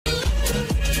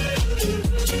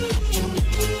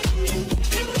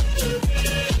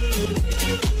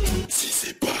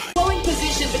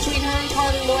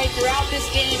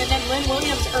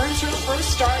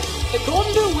start. The Golden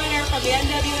Boot winner from the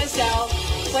NWSL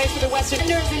plays for the Western.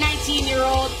 Under is a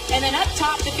 19-year-old. And then up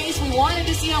top, the face we wanted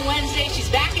to see on Wednesday. She's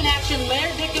back in action. Laird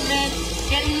Dickerman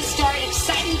getting the start.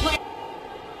 Exciting play.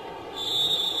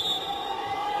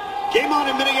 Game on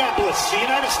in Minneapolis, the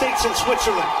United States and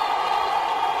Switzerland.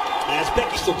 As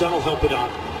Becky Dunn will help it on.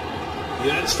 The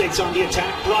United States on the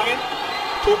attack. Bryant.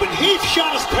 Tobin Heath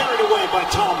shot is parried away by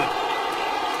Tallman.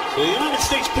 So the United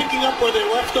States picking up where they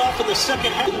left off in the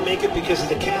second half. Didn't make it because of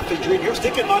the calf injury. Here's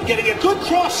Dickerman getting a good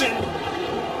cross in.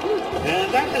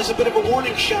 And that is a bit of a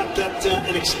warning shot that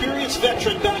an experienced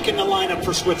veteran back in the lineup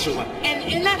for Switzerland. And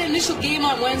in that initial game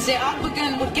on Wednesday,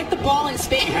 Oppagun would get the ball in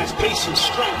space. She has pace and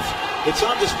strength. It's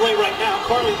on display right now.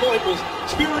 Carli Lloyd was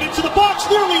speared into the box,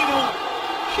 nearly in.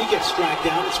 She gets dragged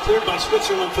down. It's cleared by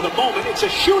Switzerland for the moment. It's a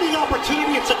shooting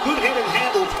opportunity. It's a good hit and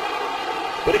handled.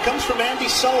 But it comes from Andy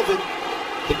Sullivan,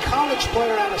 the college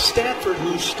player out of Stanford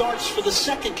who starts for the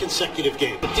second consecutive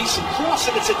game. A decent cross,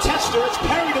 and it's a tester. It's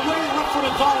parried away. The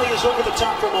left-footed volley is over the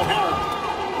top from O'Hara.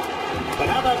 But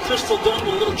how about Christen Dunn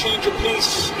with a little change of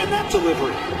pace and that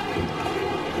delivery?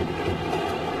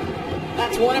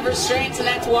 That's one of her strengths, and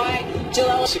that's why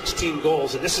Jill 16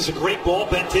 goals, and this is a great ball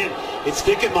bent in. It's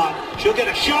Dickerman. She'll get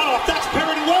a shot off. That's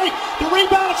parried away. The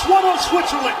rebound, it's 1-0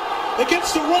 Switzerland.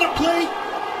 Against the run of play,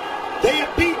 they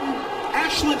have beaten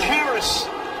Ashlyn Harris,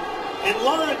 and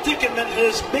Laura Dickerman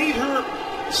has made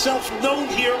herself known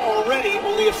here already,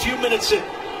 only a few minutes in.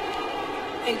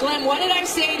 And Glenn, what did I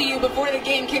say to you before the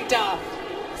game kicked off?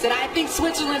 I said, I think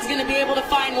Switzerland's going to be able to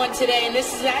find one today, and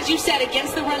this is, as you said,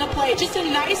 against the run of play. Just a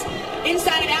nice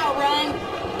inside-out run,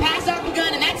 pass off a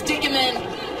gun, and that's Dickerman.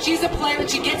 She's a player, and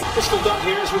she gets... Christen Dunn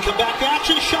here as we come back to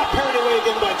action. Shot parried away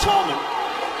again by Tallman.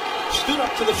 Stood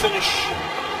up to the finish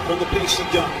from the pacey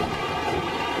Dunn.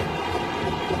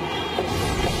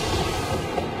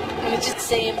 And it's just the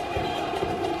same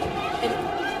and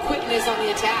quickness on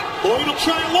the attack. Lloyd will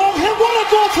try a long hit. What a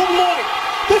goal from Lloyd!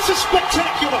 This is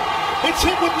spectacular. It's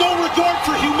hit with no regard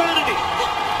for humanity.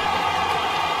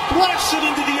 Blasts it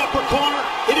into the upper corner.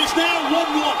 It is now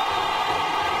 1-1.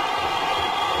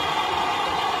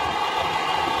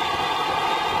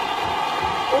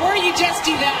 Or you just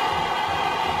do that.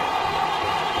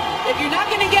 If you're not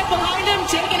going to get behind him,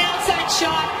 take an outside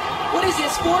shot. What is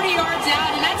this, 40 yards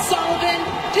out, and that's Sullivan.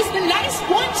 Just a nice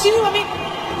 1-2. I mean,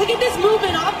 look at this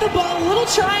movement off the ball. A little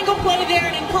triangle play there,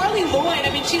 and Carli Lloyd,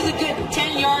 I mean, she's a good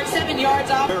 10 yards, 7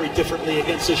 yards off. Very differently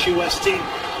against this U.S. team.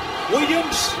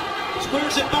 Williams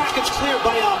squares it back. It's cleared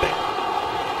by Abe.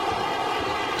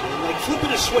 And like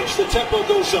flipping a switch, the tempo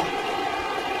goes up.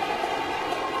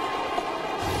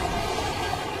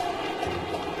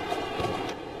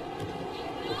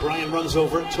 O'Brien runs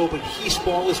over it. Tobin Heath's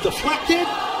ball is deflected.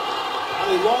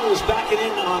 Ali Long was backing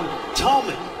in on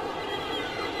Tallman.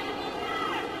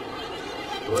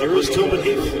 Here is Tobin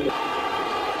Heath.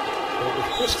 With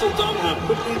Christen Dunn, how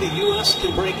quickly the U.S.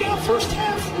 can break out. First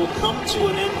half will come to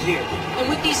an end here. And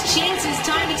with these chances,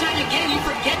 time and time again, you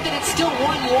forget that it's still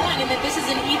 1-1 and that this is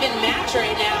an even match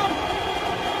right now.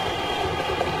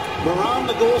 Mauron,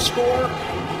 the goal scorer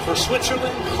for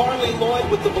Switzerland. Carli Lloyd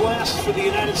with the blast for the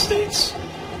United States.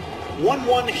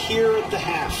 1-1 here at the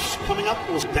half. Coming up,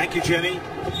 thank you, Jenny.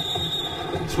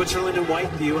 Switzerland in white,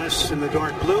 the U.S. in the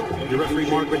dark blue. The referee,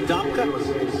 Margaret Domka.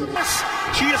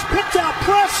 She has picked out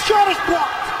press. Shot is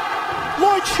blocked.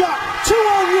 Lloyd shot. 2-0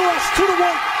 U.S. to the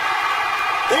white.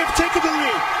 They have taken the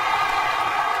lead.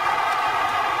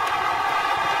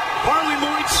 Carli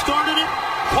Lloyd started it.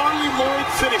 Carli Lloyd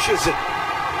finishes it.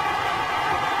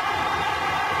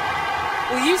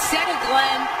 Well, you said it,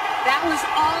 Glenn. That was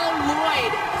all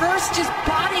Lloyd. First, just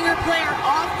bodying her player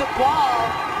off the ball.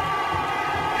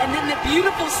 And then the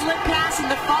beautiful slip pass and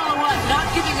the follow-up, not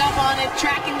giving up on it,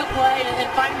 tracking the play, and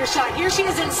finding her shot. Here she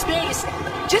is in space.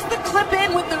 Just the clip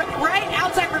in with the right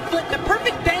outside her foot, the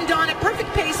perfect bend on it, perfect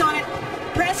pace on it.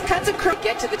 Press, cuts a crook.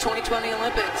 Get to the 2020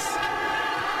 Olympics.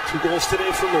 2 goals today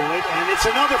for Lloyd, and it's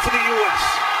another for the U.S.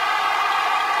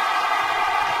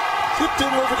 Flipped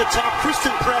in over the top.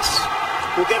 Christen press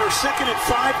will get her second in 5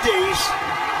 days.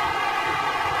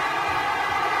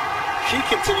 She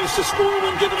continues to score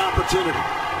when given opportunity.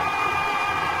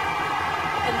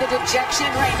 And the dejection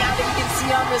right now that you can see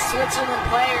on the Switzerland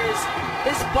players.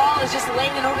 This ball is just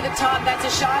laying over the top. That's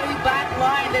a shotty back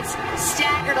line that's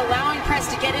staggered, allowing press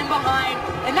to get in behind.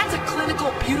 And that's a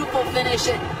clinical, beautiful finish.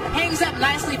 It hangs up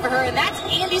nicely for her. And that's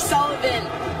Andy Sullivan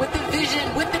with the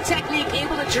vision, with the technique,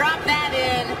 able to drop that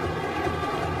in.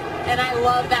 And I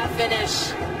love that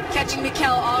finish. Catching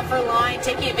Mikkel off her line,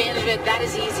 taking advantage of it, that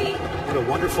is easy. And a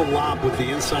wonderful lob with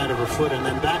the inside of her foot, and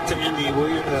then back to Andy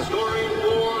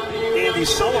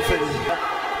Sullivan.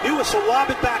 Lewis will lob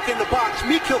it back in the box.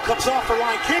 Mikil comes off her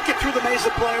line, can't get through the maze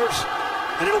of players,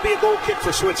 and it'll be a goal kick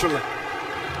for Switzerland.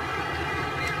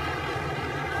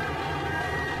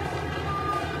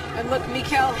 And look,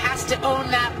 Mikil has to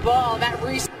own that ball.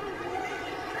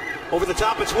 Over the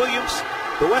top, it's Williams.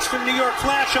 The Western New York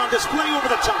Flash on display over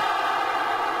the top.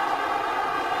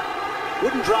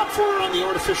 Wouldn't drop for her on the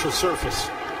artificial surface.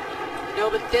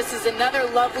 No, but this is another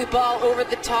lovely ball over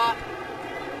the top.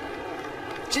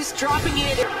 Just dropping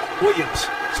it. Williams,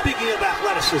 speaking of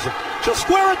athleticism, she'll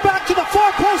square it back to the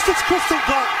far post. It's Christen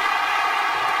Dunn.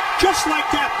 Just like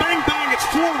that, bang, bang, it's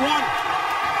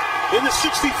 4-1 in the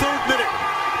 63rd minute.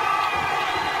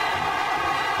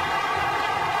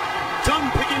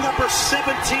 Dunn picking up her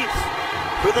 17th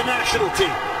for the national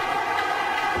team.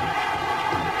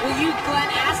 Well, you, Glenn,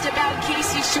 asked about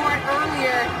Casey Short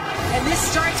earlier, and this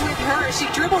starts with her. She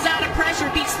dribbles out of pressure,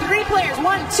 beats 3 players, 1,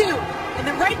 2, and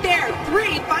then right there,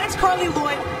 3, finds Carli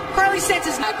Lloyd. Carli says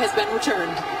his back has been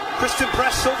returned. Christen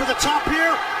press over the top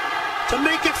here to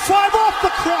make it 5 off the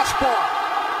crossbar.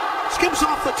 Skims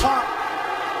off the top.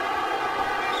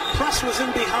 Press was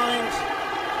in behind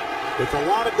with a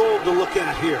lot of goal to look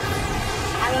at here.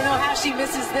 I don't know how she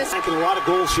misses this. Making a lot of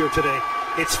goals here today.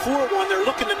 It's 4-1. They're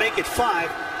looking to make it 5.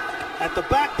 At the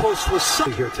back post was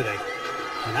something here today.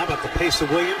 And how about the pace of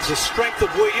Williams, the strength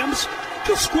of Williams?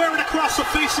 She'll square it across the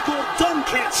face of goal. Dunn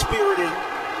can't spear it in.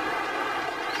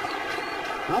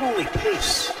 Not only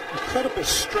pace, incredible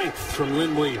strength from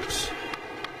Lynn Williams.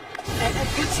 And a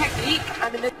good technique.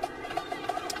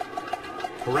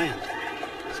 Horan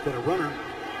has got a runner.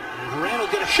 And Horan will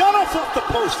get a shot off the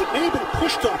post. It may have been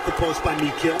pushed off the post by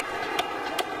Mikil.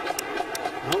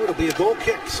 No, it'll be a goal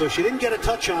kick. So she didn't get a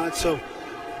touch on it. So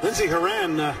Lindsay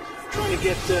Horan trying to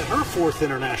get her 4th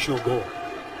international goal.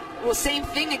 Well, same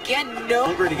thing again. No.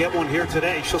 Hungry to get one here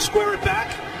today. She'll square it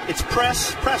back. It's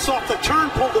press off the turn,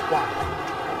 pulled it wide.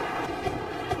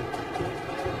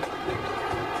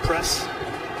 Press.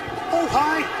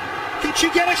 Ohai. Can she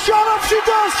get a shot off? She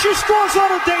does. She scores on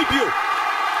her debut.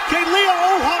 Kealia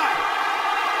Ohai.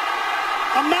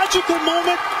 A magical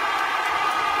moment.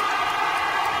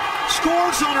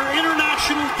 Scores on her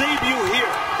international debut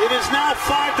here. It is now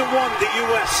 5-1, the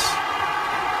U.S.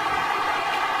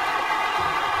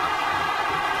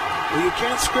 Well, you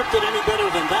can't script it any better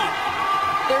than that.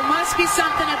 There must be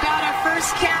something about a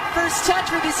first cap, first touch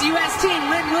for this U.S. team.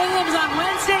 Lynn Williams on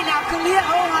Wednesday, now Kealia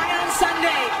Ohai on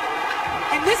Sunday.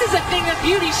 And this is a thing of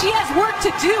beauty. She has work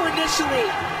to do initially.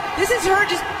 This is her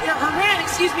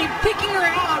picking her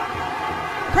out.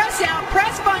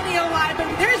 Press finding Ohai, but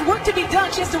there's work to be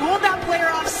done. She has to hold that player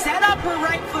off, set up her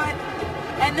right foot,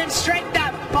 and then strike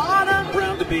that bottom.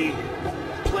 Brown to be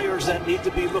players that need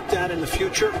to be looked at in the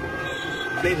future.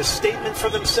 Made a statement for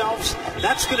themselves.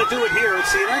 That's going to do it here.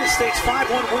 It's the United States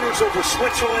 5-1 winners over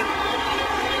Switzerland.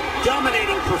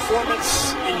 Dominating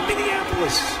performance in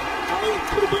Minneapolis. Carli,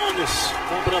 put a ball on this.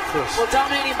 Bump it up for us. Well,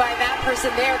 dominating by that person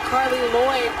there, Carli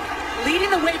Lloyd, leading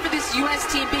the way for this U.S.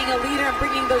 team, being a leader and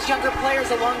bringing those younger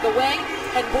players along the way.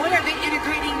 And boy, are they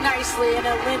integrating nicely in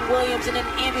a Lynn Williams and an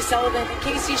Andy Sullivan and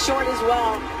Casey Short as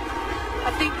well. I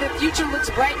think the future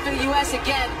looks bright for the U.S.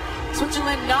 again.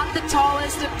 Switzerland not the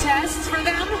tallest of tests for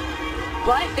them,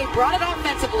 but they brought it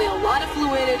offensively. A lot of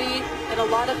fluidity and a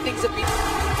lot of things of beauty.